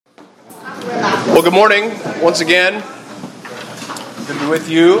Well, good morning once again. Good to be with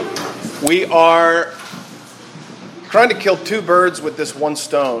you. We are trying to kill two birds with this one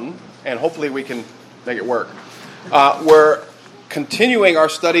stone, and hopefully we can make it work. We're continuing our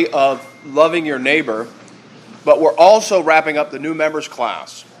study of loving your neighbor, but we're also wrapping up the new members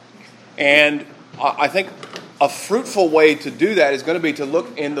class. And I think a fruitful way to do that is going to be to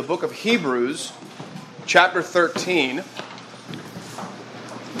look in the book of Hebrews, chapter 13.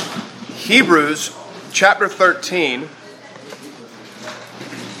 Hebrews chapter 13.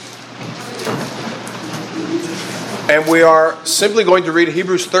 And we are simply going to read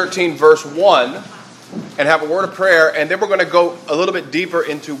Hebrews 13 verse 1 and have a word of prayer, and then we're going to go a little bit deeper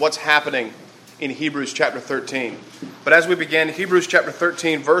into what's happening in Hebrews chapter 13. But as we begin, Hebrews chapter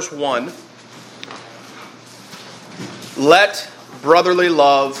 13 verse 1, let brotherly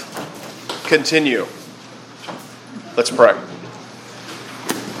love continue. Let's pray.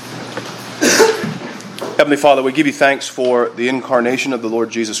 Heavenly Father, we give you thanks for the incarnation of the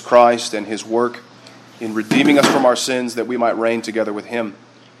Lord Jesus Christ and his work in redeeming us from our sins that we might reign together with him.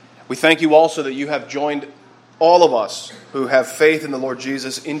 We thank you also that you have joined all of us who have faith in the Lord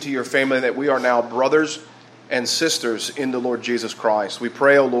Jesus into your family, that we are now brothers and sisters in the Lord Jesus Christ. We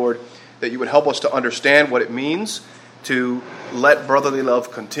pray, O Lord, that you would help us to understand what it means to let brotherly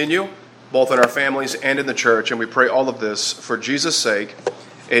love continue, both in our families and in the church. And we pray all of this for Jesus' sake.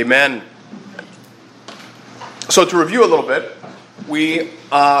 Amen. So to review a little bit, we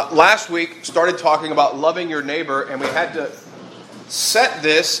last week started talking about loving your neighbor, and we had to set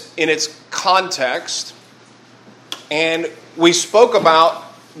this in its context. And we spoke about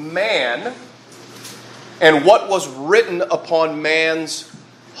man and what was written upon man's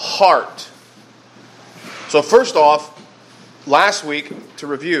heart. So first off, last week, to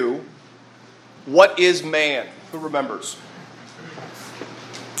review, what is man? Who remembers?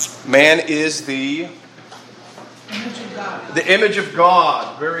 Man is the image of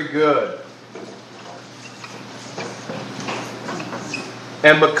God. Very good.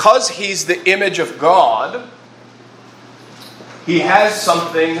 And because he's the image of God, he has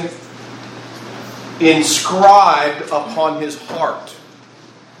something inscribed upon his heart.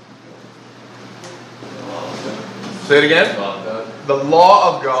 Say it again. The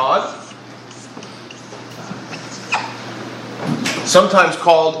law of God. Sometimes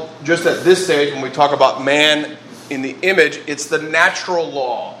called, just at this stage when we talk about man in the image, it's the natural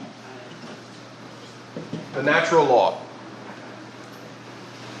law. The natural law.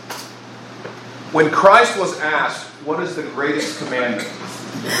 When Christ was asked, what is the greatest commandment?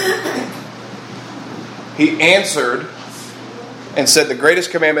 He answered and said, the greatest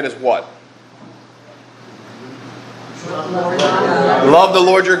commandment is what? Love the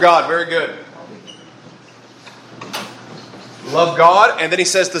Lord your God. Very good. Love God. And then he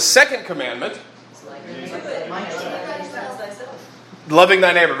says the second commandment, loving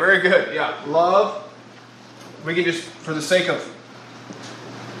thy neighbor. Very good. Yeah. Love. We can just, for the sake of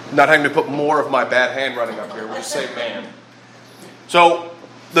not having to put more of my bad handwriting up here, we'll just say man. So,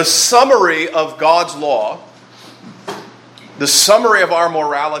 the summary of God's law, the summary of our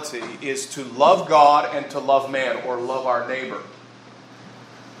morality is to love God and to love man, or love our neighbor.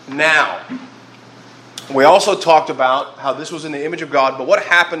 Now, we also talked about how this was in the image of God, but what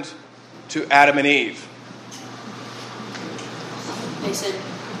happened to Adam and Eve?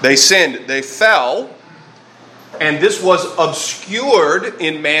 They sinned. They fell. And this was obscured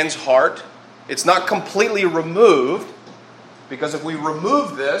in man's heart. It's not completely removed. Because if we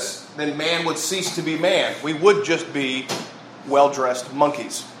remove this, then man would cease to be man. We would just be well-dressed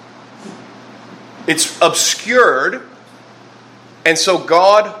monkeys. It's obscured. And so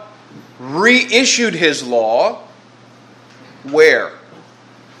God reissued his law. Where?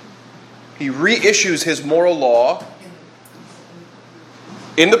 He reissues his moral law.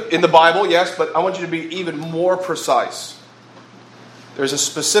 In the Bible, yes, but I want you to be even more precise. There's a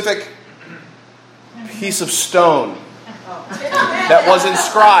specific piece of stone that was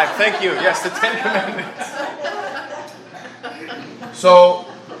inscribed. Thank you. Yes, the Ten Commandments. So,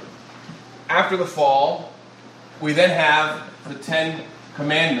 after the fall, we then have the Ten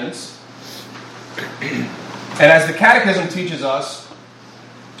Commandments. And as the Catechism teaches us,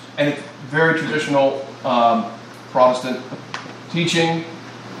 and it's very traditional Protestant teaching,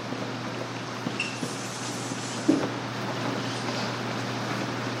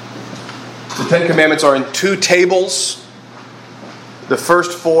 the Ten Commandments are in two tables. The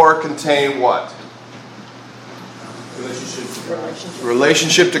first four contain what?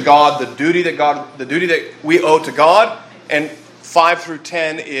 Relationship to God, the duty that we owe to God, and 5 through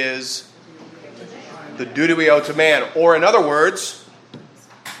 10 is the duty we owe to man. Or in other words,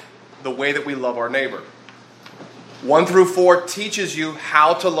 the way that we love our neighbor. 1 through 4 teaches you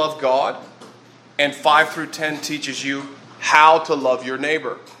how to love God, and 5 through 10 teaches you how to love your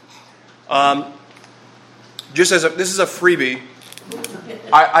neighbor. This is a freebie.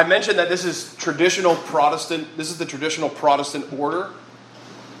 I mentioned that this is traditional Protestant. This is the traditional Protestant order,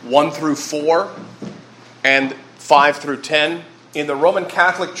 1 through 4, and 5 through 10. In the Roman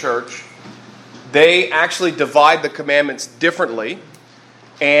Catholic Church, they actually divide the commandments differently,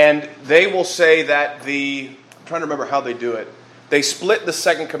 and they will say that I'm trying to remember how they do it. They split the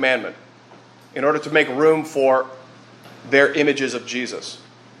second commandment in order to make room for their images of Jesus.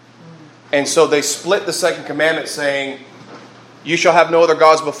 And so they split the second commandment saying, you shall have no other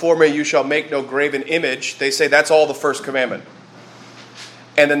gods before me, you shall make no graven image. They say that's all the first commandment.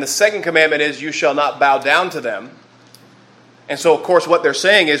 And then the second commandment is, you shall not bow down to them. And so, of course, what they're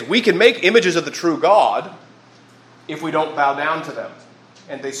saying is, we can make images of the true God if we don't bow down to them.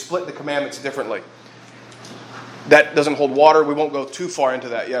 And they split the commandments differently. That doesn't hold water. We won't go too far into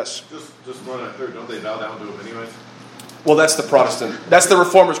that, yes. Just going on third, don't they bow down to him anyways? Well, that's the Protestant. That's the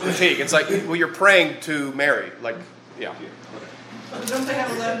Reformer's critique. It's like, well, you're praying to Mary. Like, yeah. But don't they have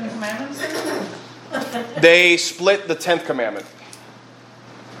 11 commandments? They split the 10th commandment.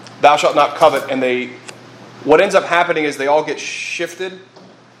 Thou shalt not covet. And what ends up happening is they all get shifted,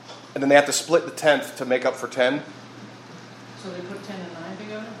 and then they have to split the 10th to make up for 10. So they put 10 and 9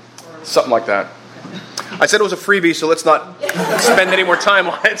 together? Or? Something like that. I said it was a freebie, so let's not spend any more time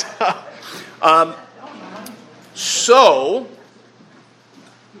on it. So,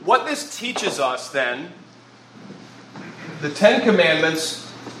 what this teaches us then, the 10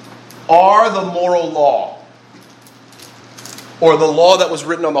 Commandments are the moral law, or the law that was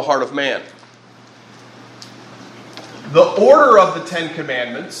written on the heart of man. The order of the 10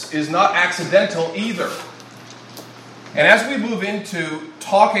 Commandments is not accidental either. And as we move into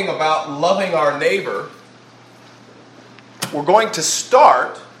talking about loving our neighbor, we're going to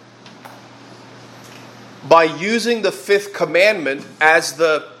start by using the 5th commandment as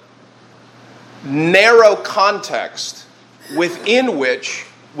the narrow context within which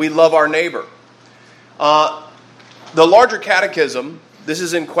we love our neighbor. The larger catechism, this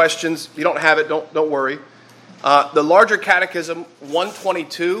is in questions. If you don't have it, don't worry. The larger catechism,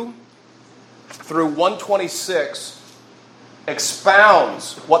 122 through 126,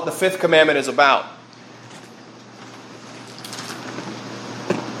 expounds what the 5th commandment is about.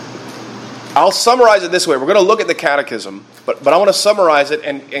 I'll summarize it this way. We're going to look at the catechism, but I want to summarize it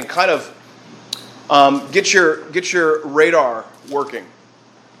and kind of get your radar working.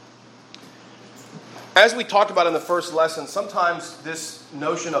 As we talked about in the first lesson, sometimes this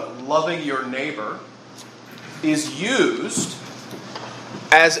notion of loving your neighbor is used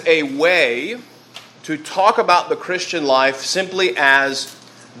as a way to talk about the Christian life simply as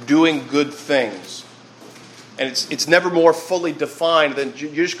doing good things. And it's never more fully defined than you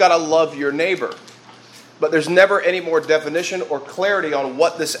just got to love your neighbor. But there's never any more definition or clarity on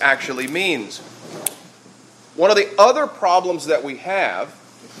what this actually means. One of the other problems that we have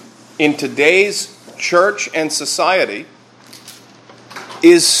in today's church and society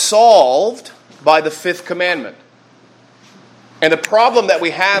is solved by the 5th commandment. And the problem that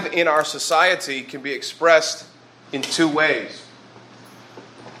we have in our society can be expressed in 2 ways.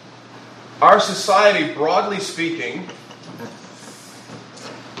 Our society, broadly speaking,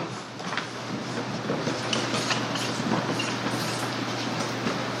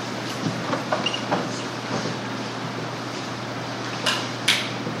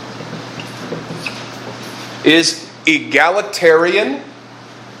 is egalitarian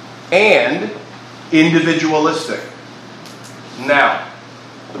and individualistic. Now,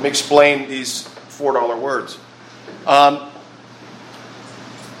 let me explain these $4 words.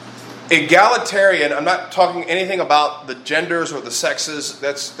 Egalitarian, I'm not talking anything about the genders or the sexes.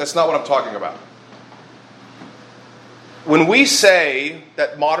 That's not what I'm talking about. When we say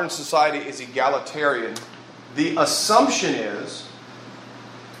that modern society is egalitarian, the assumption is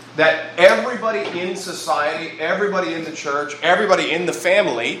that everybody in society, everybody in the church, everybody in the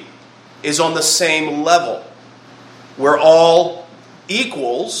family is on the same level. We're all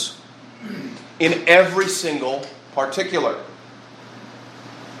equals in every single particular.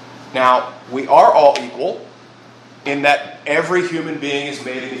 Now, we are all equal in that every human being is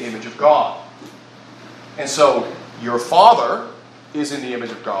made in the image of God. And so, your father is in the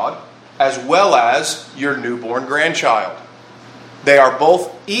image of God, as well as your newborn grandchild. They are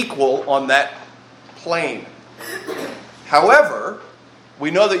both equal on that plane. However, we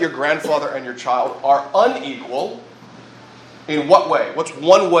know that your grandfather and your child are unequal In what way? What's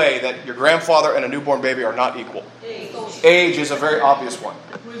one way that your grandfather and a newborn baby are not equal? Age is a very obvious one.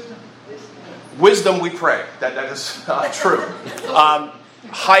 Wisdom, we pray. That is true.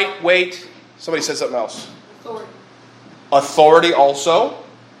 Height, weight. Somebody said something else. Authority also.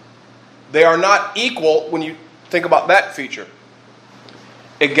 They are not equal when you think about that feature.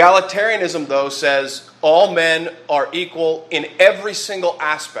 Egalitarianism, though, says all men are equal in every single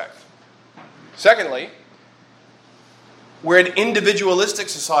aspect. Secondly, we're an individualistic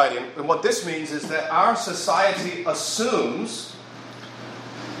society. And what this means is that our society assumes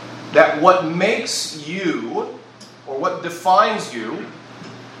that what makes you, or what defines you,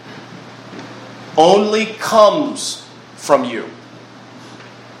 only comes from you.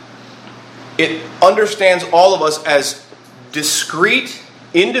 It understands all of us as discrete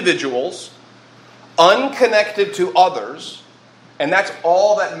individuals, unconnected to others, and that's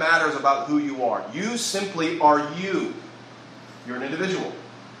all that matters about who you are. You simply are you. You're an individual.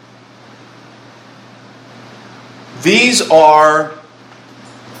 These are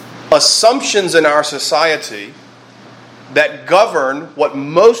assumptions in our society that govern what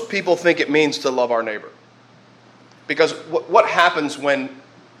most people think it means to love our neighbor. Because what happens when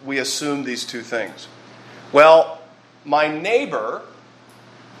we assume these two things? Well, my neighbor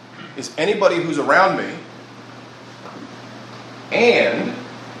is anybody who's around me, and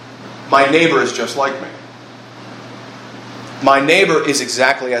my neighbor is just like me. My neighbor is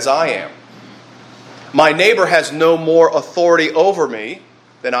exactly as I am. My neighbor has no more authority over me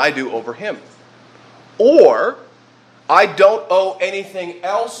than I do over him. Or, I don't owe anything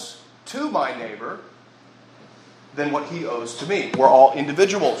else to my neighbor than what he owes to me. We're all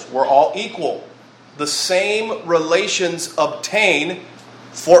individuals. We're all equal. The same relations obtain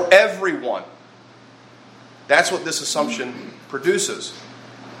for everyone. That's what this assumption produces.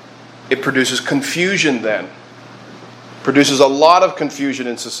 It produces confusion then. Produces a lot of confusion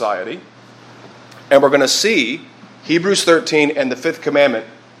in society. And we're going to see Hebrews 13 and the fifth commandment,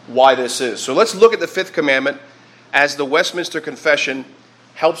 why this is. So let's look at the fifth commandment as the Westminster Confession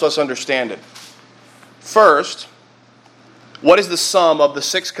helps us understand it. First, what is the sum of the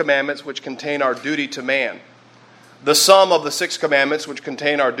 6 commandments which contain our duty to man? The sum of the 6 commandments which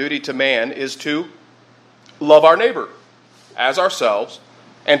contain our duty to man is to love our neighbor as ourselves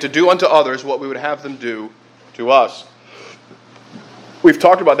and to do unto others what we would have them do to us. We've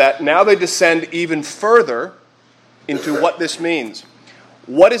talked about that. Now they descend even further into what this means.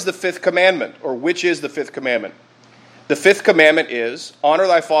 What is the fifth commandment, or which is the fifth commandment? The fifth commandment is, honor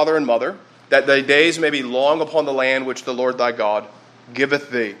thy father and mother, that thy days may be long upon the land which the Lord thy God giveth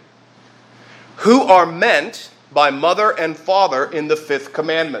thee. Who are meant by mother and father in the fifth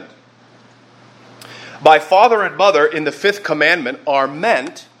commandment? By father and mother in the fifth commandment are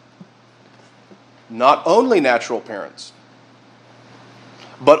meant not only natural parents,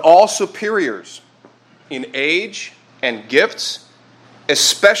 but all superiors in age and gifts,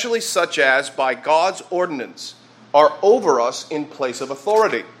 especially such as by God's ordinance are over us in place of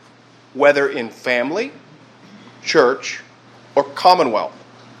authority, whether in family, church, or commonwealth.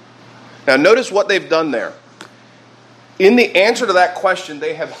 Now notice what they've done there. In the answer to that question,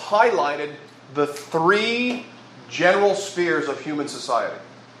 they have highlighted the 3 general spheres of human society.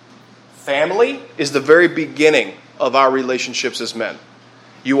 Family is the very beginning of our relationships as men.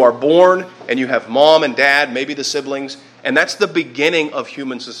 You are born and you have mom and dad, maybe the siblings, and that's the beginning of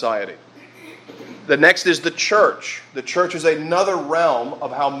human society. The next is the church. The church is another realm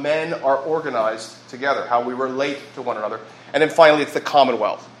of how men are organized together, how we relate to one another. And then finally, it's the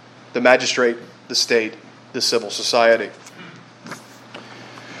commonwealth, the magistrate, the state, the civil society.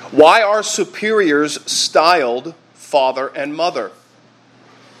 Why are superiors styled father and mother?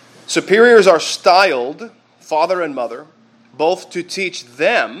 Superiors are styled father and mother both to teach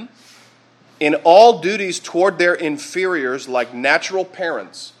them in all duties toward their inferiors like natural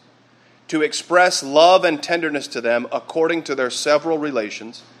parents, to express love and tenderness to them according to their several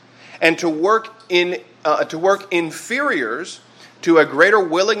relations, and to work inferiors to a greater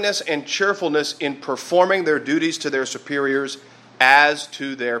willingness and cheerfulness in performing their duties to their superiors as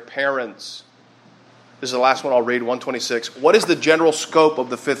to their parents. This is the last one I'll read, 126. What is the general scope of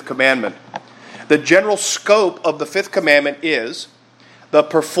the fifth commandment? The general scope of the fifth commandment is the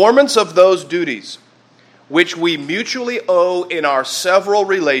performance of those duties which we mutually owe in our several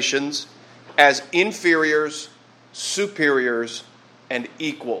relations as inferiors, superiors, and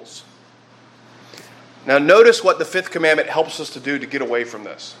equals. Now notice what the fifth commandment helps us to do to get away from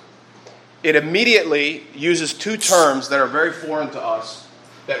this. It immediately uses 2 terms that are very foreign to us,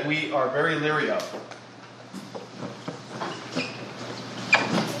 that we are very leery of.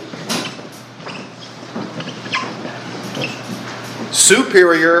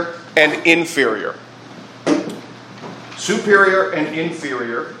 Superior and inferior. Superior and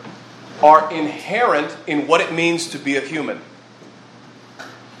inferior are inherent in what it means to be a human.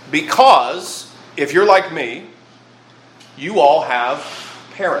 Because, if you're like me, you all have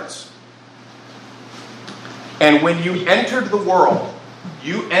parents. And when you entered the world,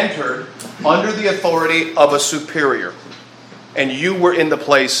 you entered under the authority of a superior. And you were in the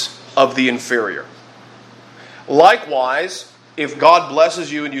place of the inferior. Likewise, if God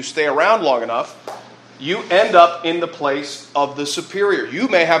blesses you and you stay around long enough, you end up in the place of the superior. You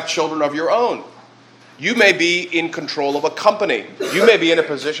may have children of your own. You may be in control of a company. You may be in a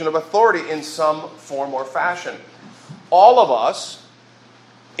position of authority in some form or fashion. All of us,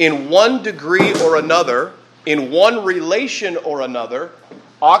 in one degree or another, in one relation or another,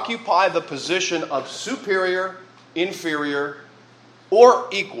 occupy the position of superior, inferior, or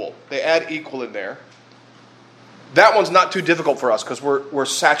equal. They add equal in there. That one's not too difficult for us because we're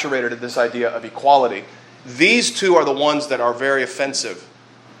saturated in this idea of equality. These two are the ones that are very offensive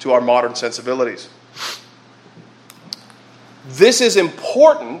to our modern sensibilities. This is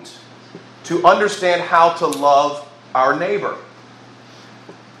important to understand how to love our neighbor.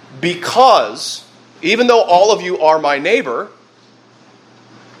 Because even though all of you are my neighbor,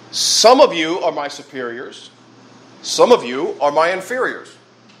 some of you are my superiors, some of you are my inferiors,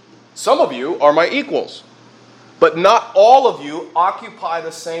 some of you are my equals. But not all of you occupy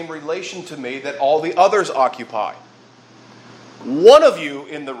the same relation to me that all the others occupy. One of you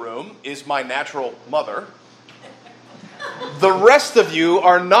in the room is my natural mother. The rest of you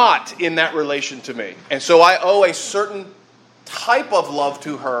are not in that relation to me. And so I owe a certain type of love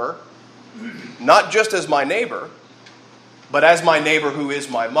to her, not just as my neighbor, but as my neighbor who is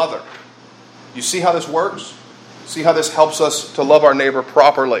my mother. You see how this works? See how this helps us to love our neighbor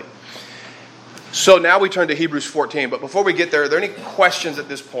properly? So now we turn to Hebrews 14. But before we get there, are there any questions at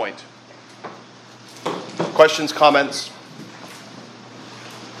this point? Questions, comments?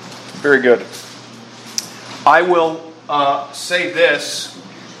 Very good. I will say this.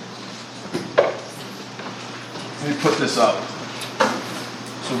 Let me put this up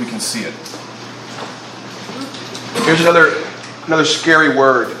so we can see it. Here's another scary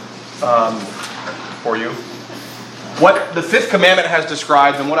word for you. What the fifth commandment has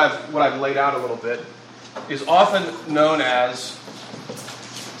described, and what I've laid out a little bit, is often known as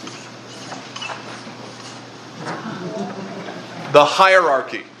the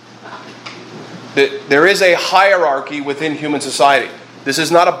hierarchy. There is a hierarchy within human society. This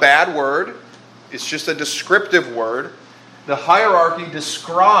is not a bad word. It's just a descriptive word. The hierarchy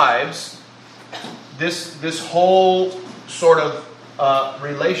describes this whole sort of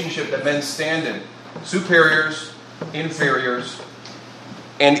relationship that men stand in. Superiors, inferiors,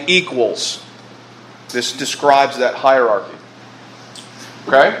 and equals. This describes that hierarchy.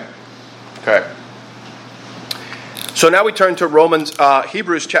 Okay? Okay. So now we turn to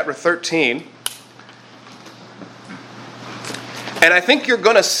Hebrews chapter 13. And I think you're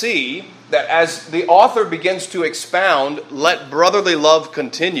going to see that as the author begins to expound, let brotherly love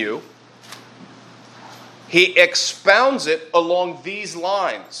continue, he expounds it along these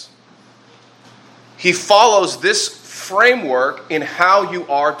lines. He follows this framework in how you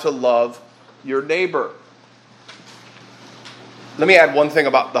are to love your neighbor. Let me add one thing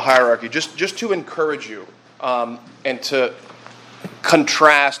about the hierarchy, just to encourage you and to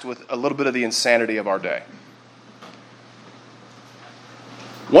contrast with a little bit of the insanity of our day.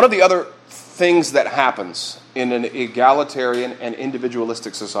 One of the other things that happens in an egalitarian and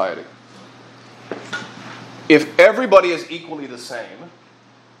individualistic society, if everybody is equally the same,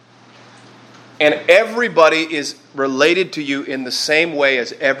 and everybody is related to you in the same way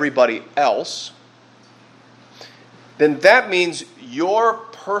as everybody else, then that means your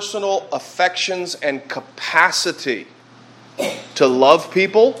personal affections and capacity to love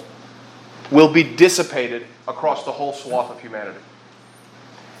people will be dissipated across the whole swath of humanity.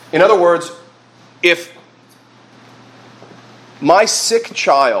 In other words, if my sick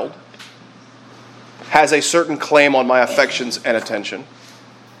child has a certain claim on my affections and attention,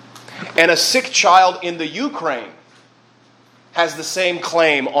 and a sick child in the Ukraine has the same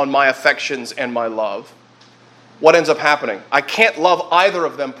claim on my affections and my love, what ends up happening? I can't love either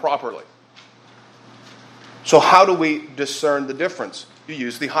of them properly. So how do we discern the difference? You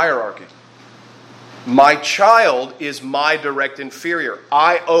use the hierarchy. My child is my direct inferior.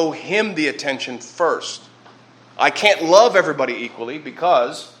 I owe him the attention first. I can't love everybody equally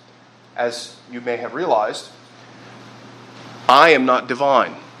because, as you may have realized, I am not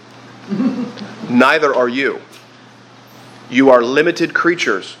divine. Neither are you. You are limited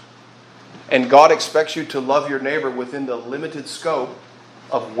creatures. And God expects you to love your neighbor within the limited scope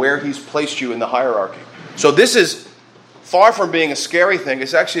of where He's placed you in the hierarchy. So this is far from being a scary thing.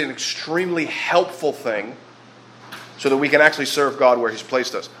 It's actually an extremely helpful thing so that we can actually serve God where He's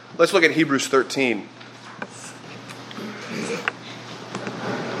placed us. Let's look at Hebrews 13.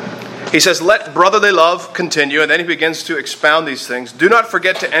 He says, let brotherly love continue, and then he begins to expound these things. Do not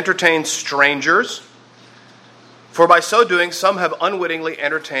forget to entertain strangers, for by so doing some have unwittingly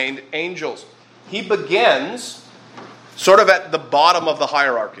entertained angels. He begins sort of at the bottom of the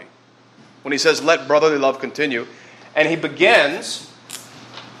hierarchy when he says, let brotherly love continue. And he begins,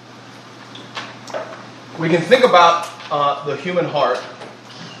 we can think about the human heart,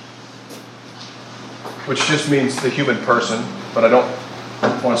 which just means the human person, but I don't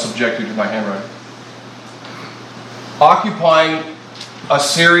want to subject you to my handwriting. Occupying a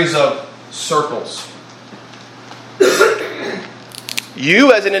series of circles.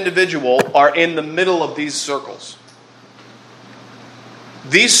 You as an individual are in the middle of these circles.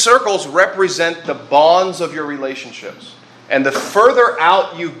 These circles represent the bonds of your relationships. And the further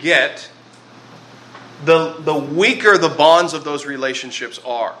out you get, the weaker the bonds of those relationships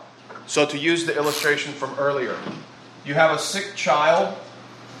are. So to use the illustration from earlier, you have a sick child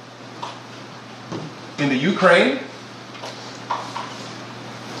in the Ukraine,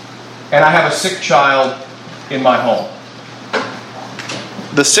 and I have a sick child in my home.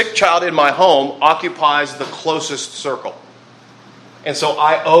 The sick child in my home occupies the closest circle. And so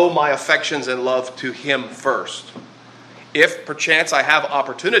I owe my affections and love to him first. If perchance I have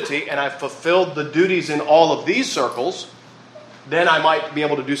opportunity and I've fulfilled the duties in all of these circles, then I might be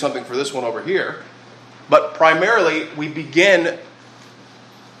able to do something for this one over here. But primarily, we begin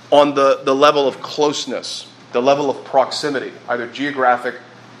on the level of closeness, the level of proximity, either geographic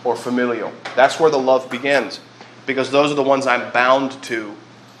or familial. That's where the love begins, because those are the ones I'm bound to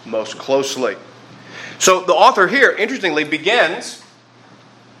most closely. So the author here, interestingly, begins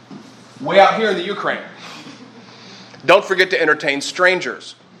way out here in the Ukraine. Don't forget to entertain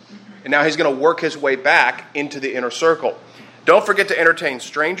strangers. And now he's going to work his way back into the inner circle. Don't forget to entertain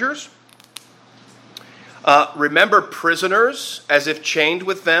strangers. Remember prisoners as if chained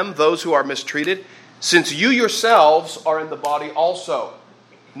with them, those who are mistreated, since you yourselves are in the body also.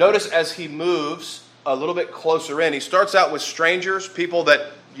 Notice as he moves a little bit closer in, he starts out with strangers, people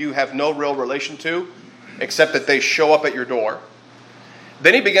that you have no real relation to, except that they show up at your door.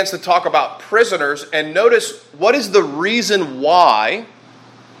 Then he begins to talk about prisoners, and notice what is the reason why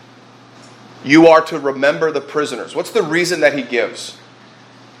you are to remember the prisoners. What's the reason that he gives?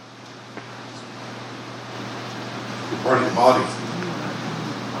 You're part of the body.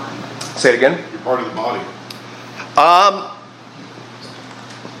 Say it again. You're part of the body.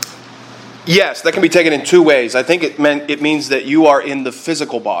 Yes, that can be taken in two ways. I think it means that you are in the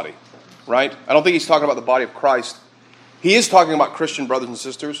physical body, right? I don't think he's talking about the body of Christ. He is talking about Christian brothers and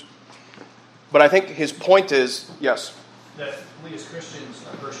sisters. But I think his point is, yes? That we as Christians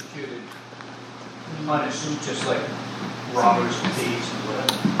are persecuted, punished, just like robbers and thieves and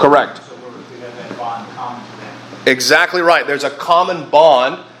whatever. Correct. So we have that bond common to them. Exactly right. There's a common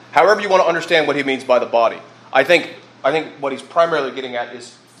bond, however you want to understand what he means by the body. I think what he's primarily getting at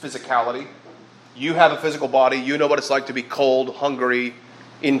is physicality. You have a physical body. You know what it's like to be cold, hungry,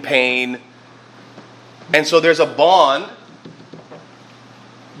 in pain. And so there's a bond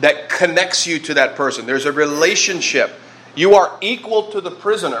that connects you to that person. There's a relationship. You are equal to the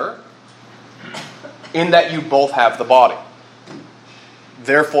prisoner in that you both have the body.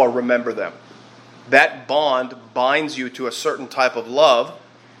 Therefore, remember them. That bond binds you to a certain type of love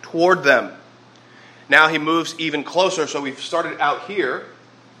toward them. Now he moves even closer. So we've started out here.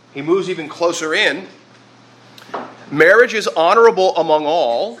 He moves even closer in. Marriage is honorable among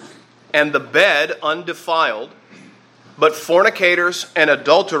all, and the bed undefiled. But fornicators and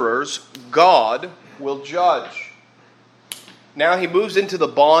adulterers, God will judge. Now he moves into the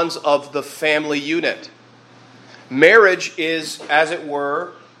bonds of the family unit. Marriage is, as it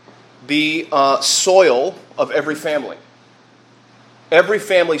were, the soil of every family. Every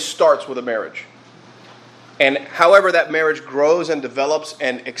family starts with a marriage. And however that marriage grows and develops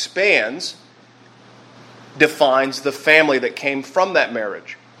and expands defines the family that came from that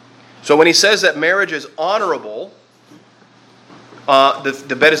marriage. So when he says that marriage is honorable,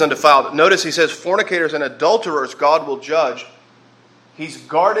 the bed is undefiled. Notice he says fornicators and adulterers God will judge. He's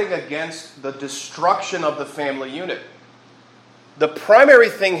guarding against the destruction of the family unit. The primary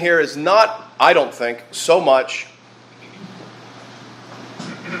thing here is not, I don't think, so much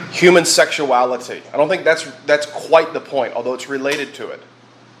human sexuality. I don't think that's quite the point, although it's related to it.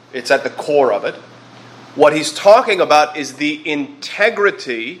 It's at the core of it. What he's talking about is the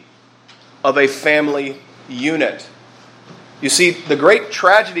integrity of a family unit. You see, the great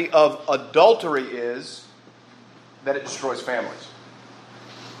tragedy of adultery is that it destroys families.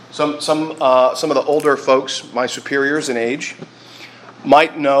 Some of the older folks, my superiors in age,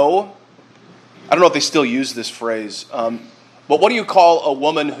 might know, I don't know if they still use this phrase, but what do you call a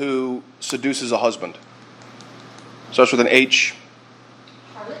woman who seduces a husband? Starts with an H.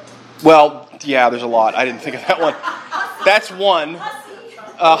 Harlot? Well, yeah, there's a lot. I didn't think of that one. That's one.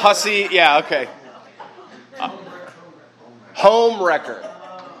 Hussy, yeah, okay. Home wrecker.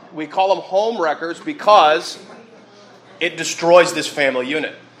 We call them home wreckers because it destroys this family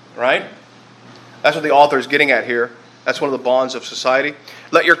unit, right? That's what the author is getting at here. That's one of the bonds of society.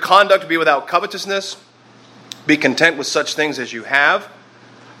 Let your conduct be without covetousness. Be content with such things as you have.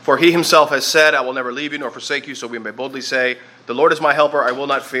 For he himself has said, I will never leave you nor forsake you, so we may boldly say, the Lord is my helper, I will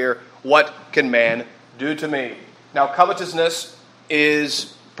not fear. What can man do to me? Now, covetousness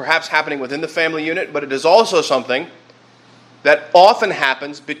is perhaps happening within the family unit, but it is also something that often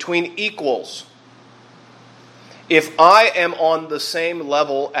happens between equals. If I am on the same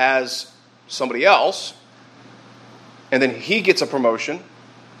level as somebody else, and then he gets a promotion,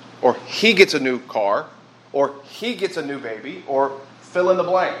 or he gets a new car, or he gets a new baby, or fill in the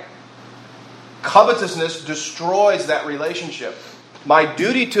blank. Covetousness destroys that relationship. My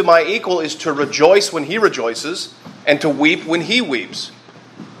duty to my equal is to rejoice when he rejoices, and to weep when he weeps.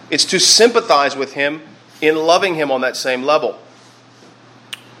 It's to sympathize with him in loving him on that same level.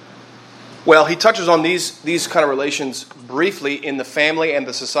 Well, he touches on these kind of relations briefly in the family and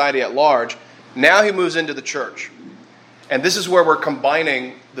the society at large. Now he moves into the church. And this is where we're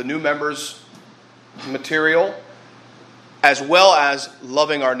combining the new members' material as well as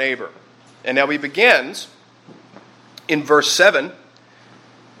loving our neighbor. And now he begins in verse 7.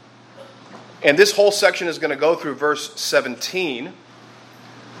 And this whole section is going to go through verse 17.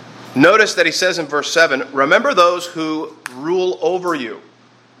 Notice that he says in verse 7, remember those who rule over you.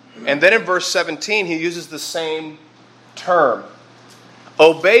 And then in verse 17, he uses the same term.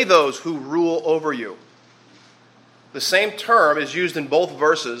 Obey those who rule over you. The same term is used in both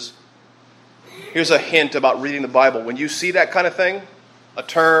verses. Here's a hint about reading the Bible. When you see that kind of thing, a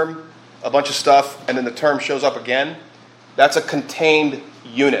term, a bunch of stuff, and then the term shows up again, that's a contained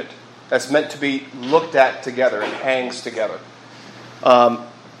unit. That's meant to be looked at together and hangs together.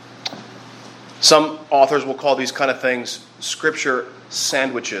 Some authors will call these kind of things Scripture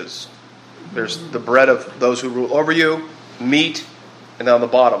sandwiches. There's the bread of those who rule over you, meat, and then on the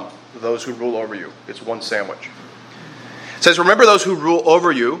bottom, those who rule over you. It's one sandwich. It says, remember those who rule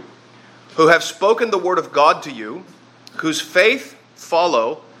over you, who have spoken the word of God to you, whose faith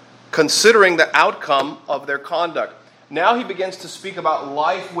follow, considering the outcome of their conduct. Now he begins to speak about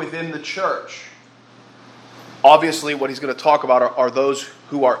life within the church. Obviously, what he's going to talk about are those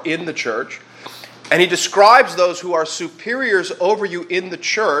who are in the church. And he describes those who are superiors over you in the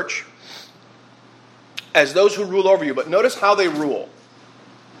church as those who rule over you. But notice how they rule.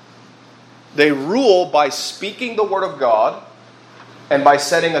 They rule by speaking the word of God and by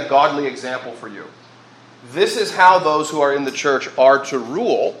setting a godly example for you. This is how those who are in the church are to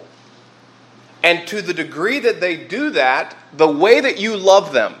rule. And to the degree that they do that, the way that you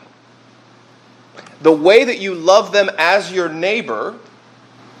love them, the way that you love them as your neighbor,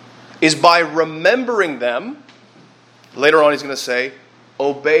 is by remembering them. Later on he's going to say,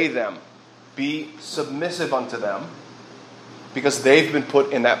 obey them. Be submissive unto them. Because they've been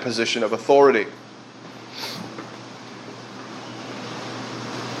put in that position of authority.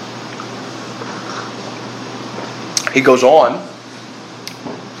 He goes on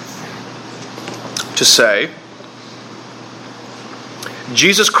to say,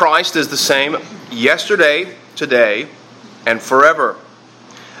 Jesus Christ is the same yesterday, today, and forever.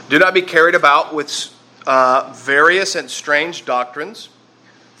 Do not be carried about with various and strange doctrines,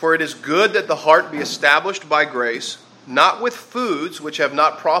 for it is good that the heart be established by grace, not with foods which have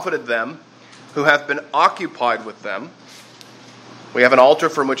not profited them, who have been occupied with them. We have an altar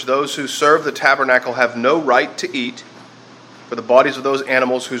from which those who serve the tabernacle have no right to eat, for the bodies of those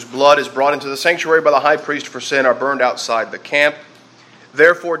animals whose blood is brought into the sanctuary by the high priest for sin are burned outside the camp.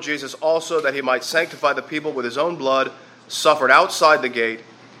 Therefore Jesus also, that he might sanctify the people with his own blood, suffered outside the gate.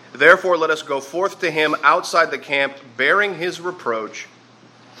 Therefore let us go forth to him outside the camp, bearing his reproach,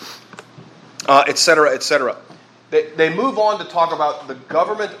 etc., etc. They move on to talk about the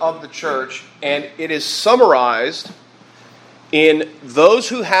government of the church, and it is summarized in those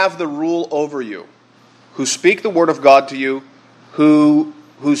who have the rule over you, who speak the word of God to you,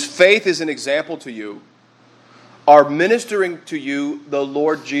 whose faith is an example to you, are ministering to you the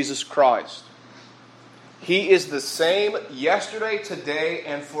Lord Jesus Christ. He is the same yesterday, today,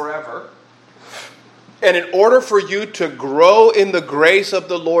 and forever. And in order for you to grow in the grace of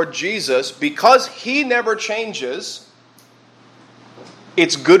the Lord Jesus, because He never changes,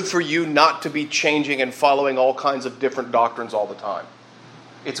 it's good for you not to be changing and following all kinds of different doctrines all the time.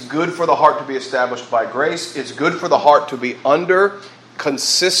 It's good for the heart to be established by grace. It's good for the heart to be under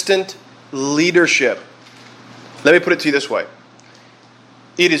consistent leadership. Let me put it to you this way.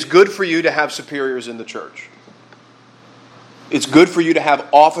 It is good for you to have superiors in the church. It's good for you to have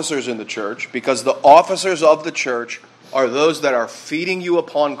officers in the church, because the officers of the church are those that are feeding you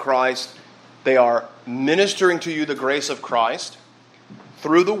upon Christ. They are ministering to you the grace of Christ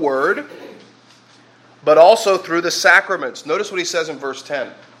through the Word, but also through the sacraments. Notice what he says in verse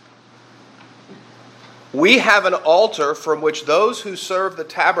 10. We have an altar from which those who serve the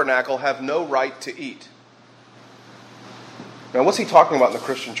tabernacle have no right to eat. Now, what's he talking about in the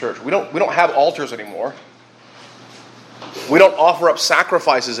Christian church? We don't have altars anymore. We don't offer up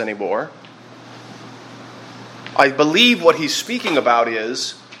sacrifices anymore. I believe what he's speaking about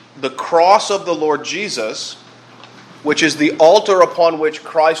is the cross of the Lord Jesus, which is the altar upon which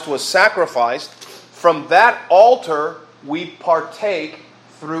Christ was sacrificed. From that altar, we partake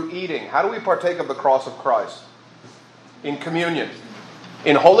through eating. How do we partake of the cross of Christ? In communion.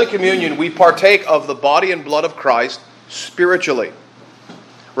 In Holy Communion, we partake of the body and blood of Christ spiritually.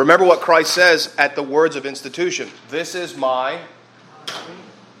 Remember what Christ says at the words of institution. This is my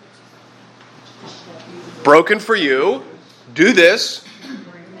broken for you. Do this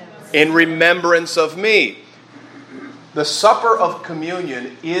in remembrance of me. The supper of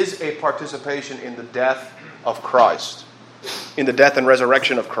communion is a participation in the death of Christ, in the death and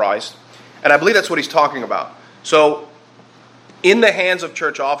resurrection of Christ. And I believe that's what he's talking about. So, in the hands of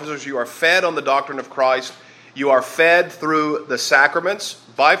church officers, you are fed on the doctrine of Christ. You are fed through the sacraments,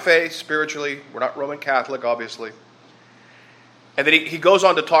 by faith, spiritually. We're not Roman Catholic, obviously. And then he goes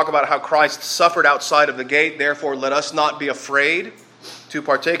on to talk about how Christ suffered outside of the gate. Therefore, let us not be afraid to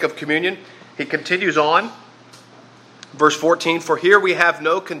partake of communion. He continues on. Verse 14, for here we have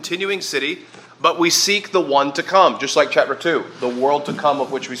no continuing city, but we seek the one to come. Just like chapter 2, the world to come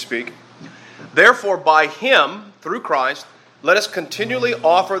of which we speak. Therefore, by Him, through Christ, let us continually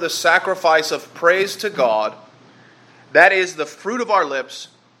offer the sacrifice of praise to God. That is the fruit of our lips,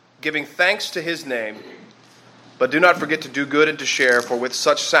 giving thanks to His name. But do not forget to do good and to share, for with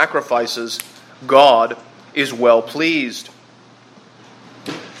such sacrifices God is well pleased.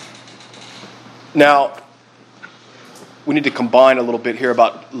 Now, we need to combine a little bit here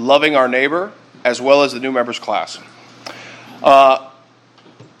about loving our neighbor as well as the new members class.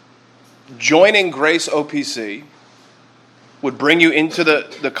 Joining Grace OPC would bring you into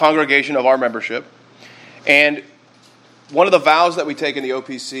the congregation of our membership. And one of the vows that we take in the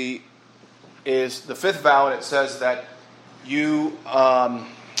OPC is the fifth vow, and it says that you, I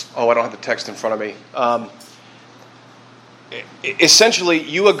don't have the text in front of me. Essentially,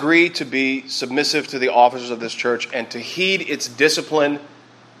 you agree to be submissive to the officers of this church and to heed its discipline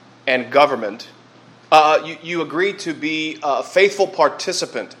and government. You agree to be a faithful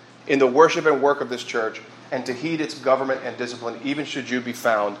participant in the worship and work of this church and to heed its government and discipline, even should you be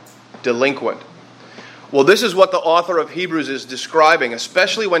found delinquent. Well, this is what the author of Hebrews is describing,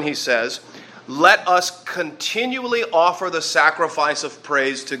 especially when he says, let us continually offer the sacrifice of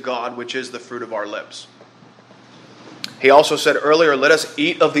praise to God, which is the fruit of our lips. He also said earlier, let us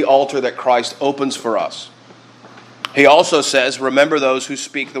eat of the altar that Christ opens for us. He also says, remember those who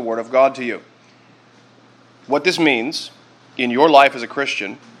speak the word of God to you. What this means in your life as a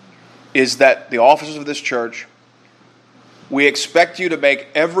Christian is that the officers of this church, we expect you to make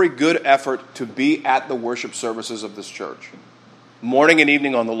every good effort to be at the worship services of this church, morning and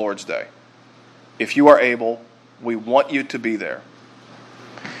evening on the Lord's Day. If you are able, we want you to be there.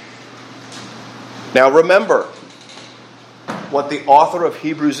 Now remember what the author of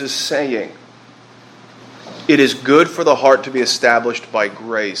Hebrews is saying. It is good for the heart to be established by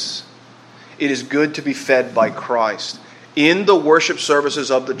grace. It is good to be fed by Christ. In the worship services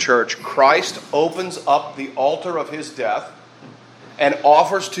of the church, Christ opens up the altar of His death and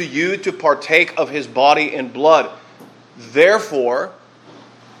offers to you to partake of His body and blood. Therefore,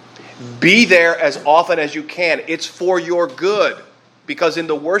 be there as often as you can. It's for your good. Because in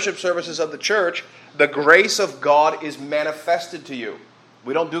the worship services of the church, the grace of God is manifested to you.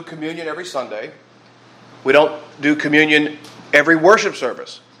 We don't do communion every Sunday. We don't do communion every worship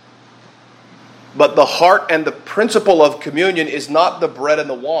service. But the heart and the principle of communion is not the bread and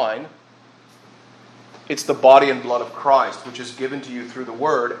the wine. It's the body and blood of Christ, which is given to you through the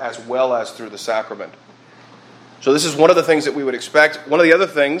Word as well as through the sacrament. So this is one of the things that we would expect. One of the other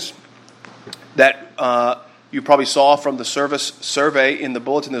things that you probably saw from the service survey in the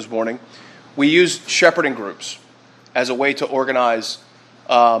bulletin this morning we use shepherding groups as a way to organize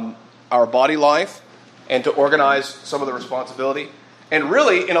our body life and to organize some of the responsibility. And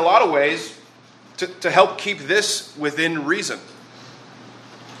really, in a lot of ways, to help keep this within reason.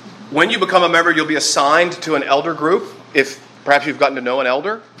 When you become a member, you'll be assigned to an elder group if perhaps you've gotten to know an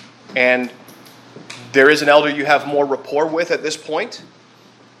elder and there is an elder you have more rapport with at this point.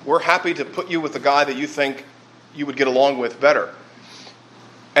 We're happy to put you with the guy that you think you would get along with better.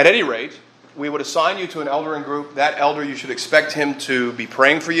 At any rate, we would assign you to an eldering group. That elder, you should expect him to be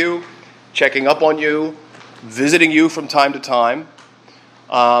praying for you, checking up on you, visiting you from time to time.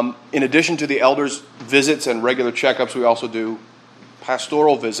 In addition to the elders' visits and regular checkups, we also do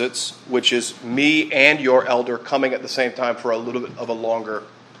pastoral visits, which is me and your elder coming at the same time for a little bit of a longer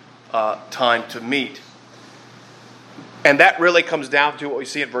time to meet. And that really comes down to what we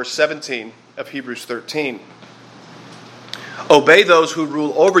see in verse 17 of Hebrews 13. Obey those who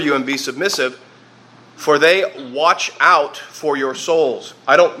rule over you and be submissive, for they watch out for your souls.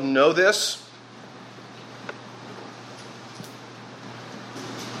 I don't know this.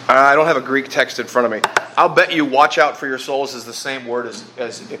 I don't have a Greek text in front of me. I'll bet you watch out for your souls is the same word as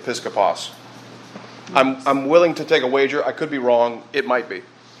episkopos. I'm willing to take a wager. I could be wrong. It might be.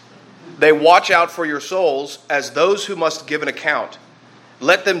 They watch out for your souls as those who must give an account.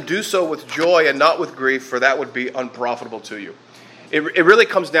 Let them do so with joy and not with grief, for that would be unprofitable to you. It really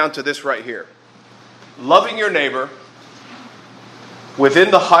comes down to this right here. Loving your neighbor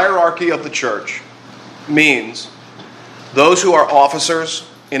within the hierarchy of the church means those who are officers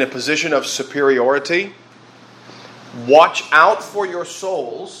in a position of superiority watch out for your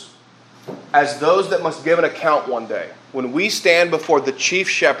souls as those that must give an account one day. When we stand before the chief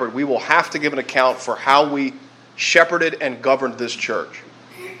shepherd, we will have to give an account for how we shepherded and governed this church.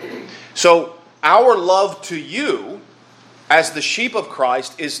 So our love to you as the sheep of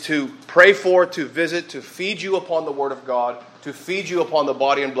Christ is to pray for, to visit, to feed you upon the Word of God, to feed you upon the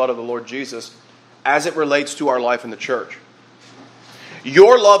body and blood of the Lord Jesus as it relates to our life in the church.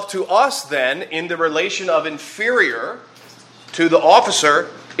 Your love to us then, in the relation of inferior to the officer,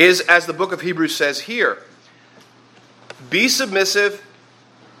 is as the book of Hebrews says here. Be submissive.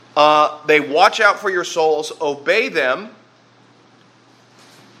 They watch out for your souls. Obey them.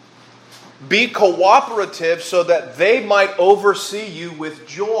 Be cooperative so that they might oversee you with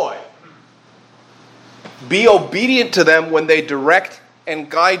joy. Be obedient to them when they direct and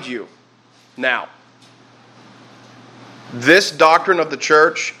guide you. Now, this doctrine of the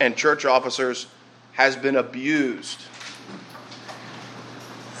church and church officers has been abused.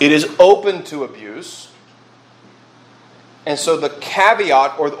 It is open to abuse. And so the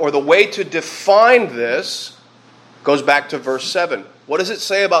caveat or the way to define this goes back to verse 7. What does it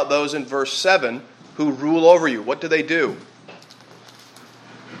say about those in verse 7 who rule over you? What do they do?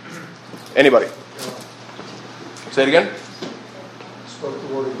 Anybody? Say it again. Spoke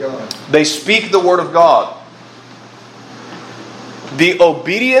the word of God. They speak the word of God. The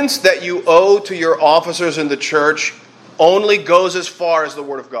obedience that you owe to your officers in the church only goes as far as the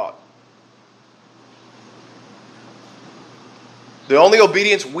word of God. The only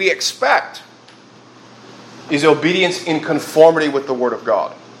obedience we expect is obedience in conformity with the Word of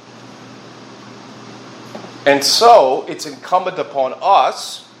God. And so, it's incumbent upon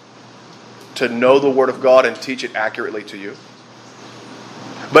us to know the Word of God and teach it accurately to you.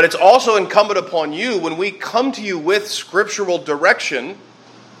 But it's also incumbent upon you, when we come to you with scriptural direction,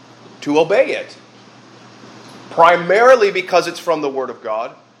 to obey it. Primarily because it's from the Word of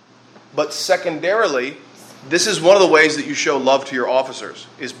God, but secondarily, this is one of the ways that you show love to your officers,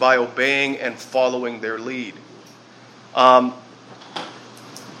 is by obeying and following their lead.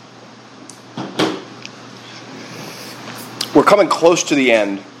 We're coming close to the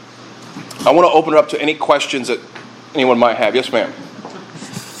end. I want to open it up to any questions that anyone might have. Yes, ma'am.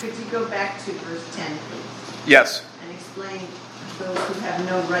 Could you go back to verse 10, please? Yes. And explain those who have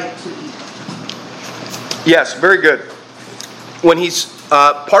no right to eat. Yes, very good. When he's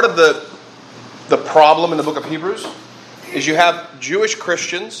part of the problem in the book of Hebrews is you have Jewish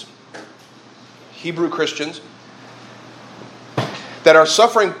Christians, Hebrew Christians, that are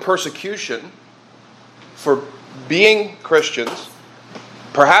suffering persecution for being Christians,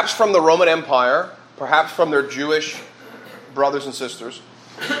 perhaps from the Roman Empire, perhaps from their Jewish brothers and sisters.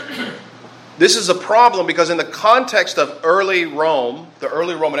 This is a problem because in the context of early Rome, the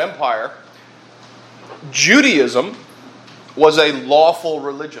early Roman Empire, Judaism was a lawful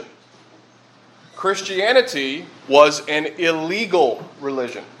religion. Christianity was an illegal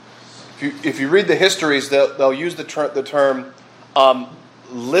religion. If you read the histories, they'll use the term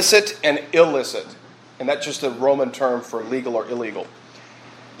licit and illicit. And that's just a Roman term for legal or illegal.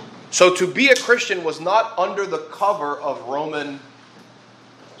 So to be a Christian was not under the cover of Roman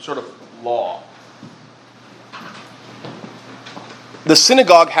sort of law. The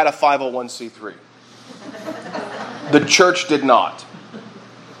synagogue had a 501c3. The church did not.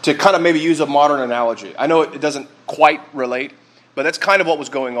 To kind of maybe use a modern analogy. I know it doesn't quite relate, but that's kind of what was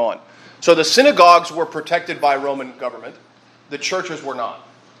going on. So the synagogues were protected by Roman government. The churches were not.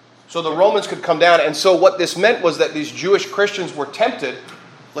 So the Romans could come down. And so what this meant was that these Jewish Christians were tempted.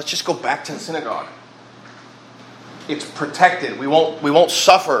 Let's just go back to the synagogue. It's protected. We won't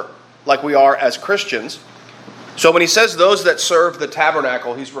suffer like we are as Christians. So when he says those that serve the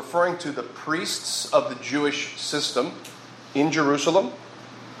tabernacle, he's referring to the priests of the Jewish system in Jerusalem.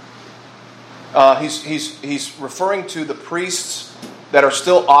 He's referring to the priests that are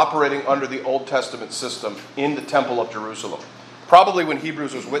still operating under the Old Testament system in the Temple of Jerusalem. Probably when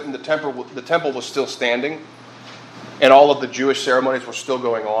Hebrews was written, the temple was still standing, and all of the Jewish ceremonies were still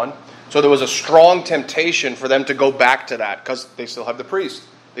going on. So there was a strong temptation for them to go back to that, because they still have the priest,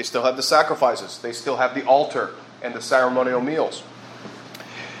 they still have the sacrifices, they still have the altar and the ceremonial meals.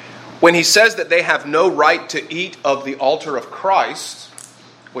 When he says that they have no right to eat of the altar of Christ,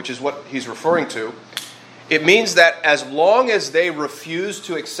 which is what he's referring to, it means that as long as they refuse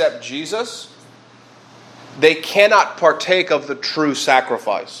to accept Jesus, they cannot partake of the true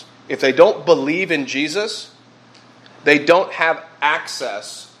sacrifice. If they don't believe in Jesus, they don't have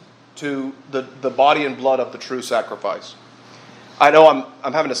access to the body and blood of the true sacrifice. I know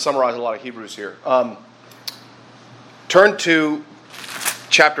I'm having to summarize a lot of Hebrews here. Turn to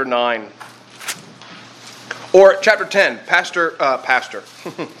chapter 9. Or chapter 10.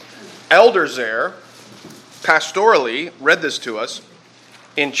 Elder Zer pastorally read this to us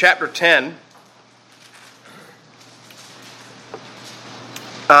in chapter 10,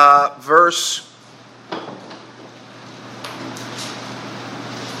 verse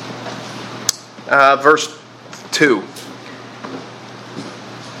 2.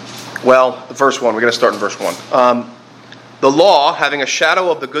 Well, verse 1. We're going to start in verse 1. The law, having a shadow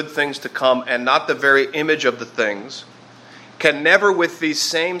of the good things to come and not the very image of the things, can never with these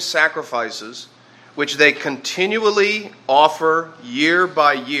same sacrifices, which they continually offer year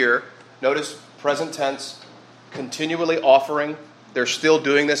by year, notice present tense, continually offering, they're still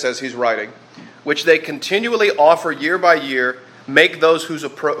doing this as he's writing, which they continually offer year by year, make those who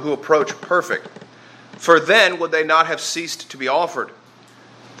approach perfect. For then would they not have ceased to be offered.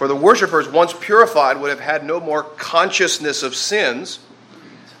 For the worshippers, once purified, would have had no more consciousness of sins.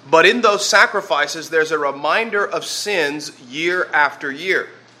 But in those sacrifices, there's a reminder of sins year after year.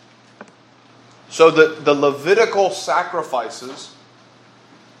 So the Levitical sacrifices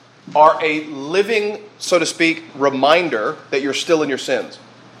are a living, so to speak, reminder that you're still in your sins.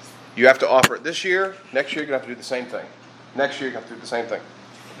 You have to offer it this year. Next year, you're going to have to do the same thing. Next year, you're going to have to do the same thing.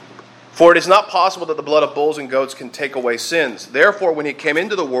 For it is not possible that the blood of bulls and goats can take away sins. Therefore, when he came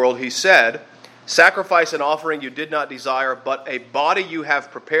into the world, he said, sacrifice and offering you did not desire, but a body you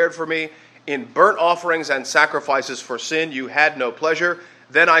have prepared for me. In burnt offerings and sacrifices for sin you had no pleasure.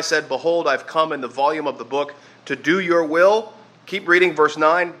 Then I said, behold, I've come in the volume of the book to do your will. Keep reading verse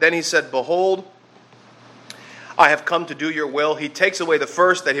 9. Then he said, behold, I have come to do your will. He takes away the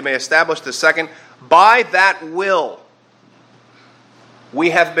first that he may establish the second. By that will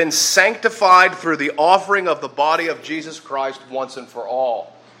we have been sanctified through the offering of the body of Jesus Christ once and for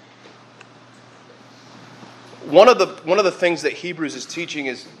all. One of the things that Hebrews is teaching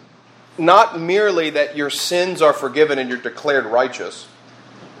is not merely that your sins are forgiven and you're declared righteous,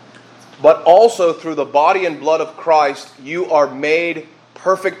 but also through the body and blood of Christ, you are made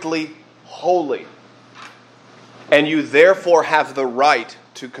perfectly holy. And you therefore have the right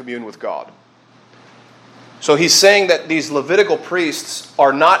to commune with God. So he's saying that these Levitical priests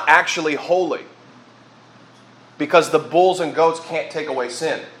are not actually holy because the bulls and goats can't take away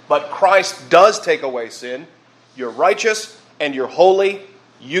sin. But Christ does take away sin. You're righteous and you're holy.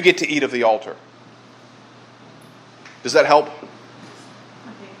 You get to eat of the altar. Does that help?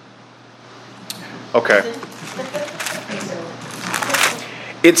 Okay.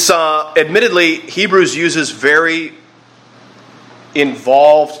 It's admittedly, Hebrews uses very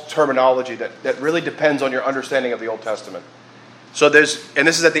involved terminology that really depends on your understanding of the Old Testament. So and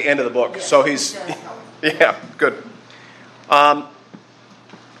this is at the end of the book. So he's, yeah, good.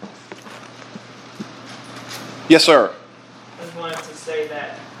 Yes, sir. I just wanted to say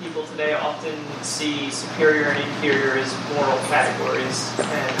that people today often see superior and inferior as moral categories, and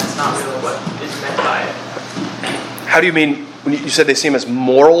that's not really what is meant by it. How do you mean when you said they see them as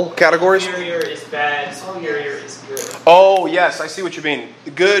moral categories? Superior is bad, superior is good. Oh, yes, I see what you mean.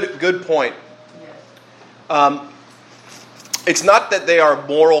 Good point. it's not that they are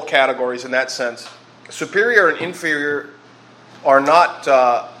moral categories in that sense. Superior and inferior are not,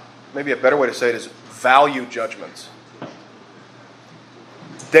 maybe a better way to say it is value judgments.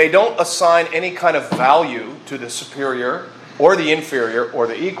 They don't assign any kind of value to the superior or the inferior or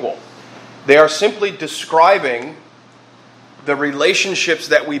the equal. They are simply describing the relationships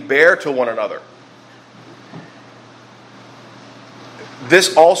that we bear to one another.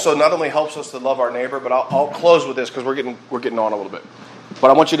 This also not only helps us to love our neighbor, but I'll close with this because we're getting on a little bit.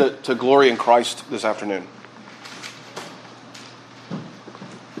 But I want you to glory in Christ this afternoon.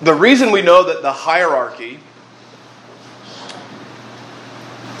 The reason we know that the hierarchy,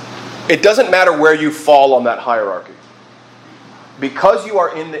 it doesn't matter where you fall on that hierarchy. Because you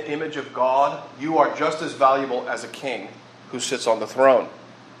are in the image of God, you are just as valuable as a king who sits on the throne.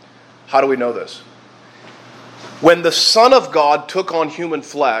 How do we know this? When the Son of God took on human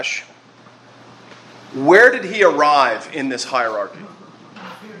flesh, where did he arrive in this hierarchy?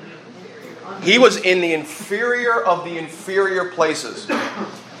 He was in the inferior of the inferior places.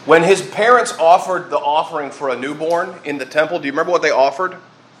 When his parents offered the offering for a newborn in the temple, do you remember what they offered?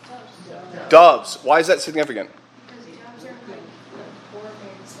 Doves. Why is that significant?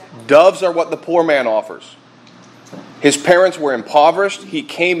 Doves are what the poor man offers. His parents were impoverished. He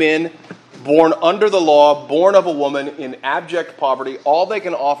came in, born under the law, born of a woman in abject poverty. All they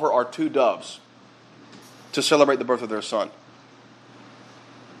can offer are 2 doves to celebrate the birth of their son.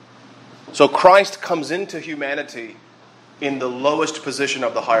 So Christ comes into humanity in the lowest position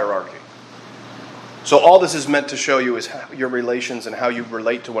of the hierarchy. So all this is meant to show you is your relations and how you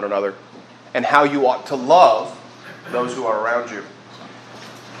relate to one another and how you ought to love those who are around you.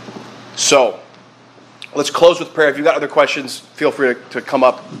 So, let's close with prayer. If you've got other questions, feel free to come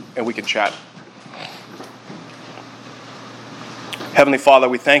up and we can chat. Heavenly Father,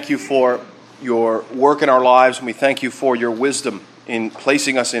 we thank you for your work in our lives, and we thank you for your wisdom in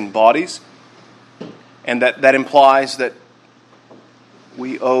placing us in bodies. And that implies that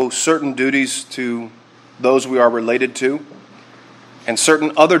we owe certain duties to those we are related to, and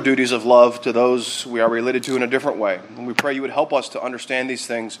certain other duties of love to those we are related to in a different way. And we pray you would help us to understand these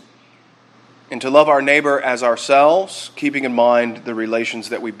things and to love our neighbor as ourselves, keeping in mind the relations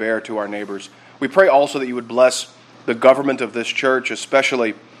that we bear to our neighbors. We pray also that you would bless the government of this church,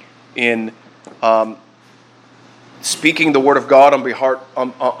 especially in speaking the word of God on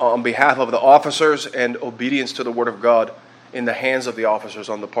behalf of the officers and obedience to the word of God in the hands of the officers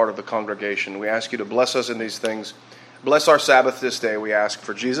on the part of the congregation. We ask you to bless us in these things. Bless our Sabbath this day, we ask,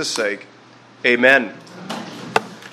 for Jesus' sake. Amen.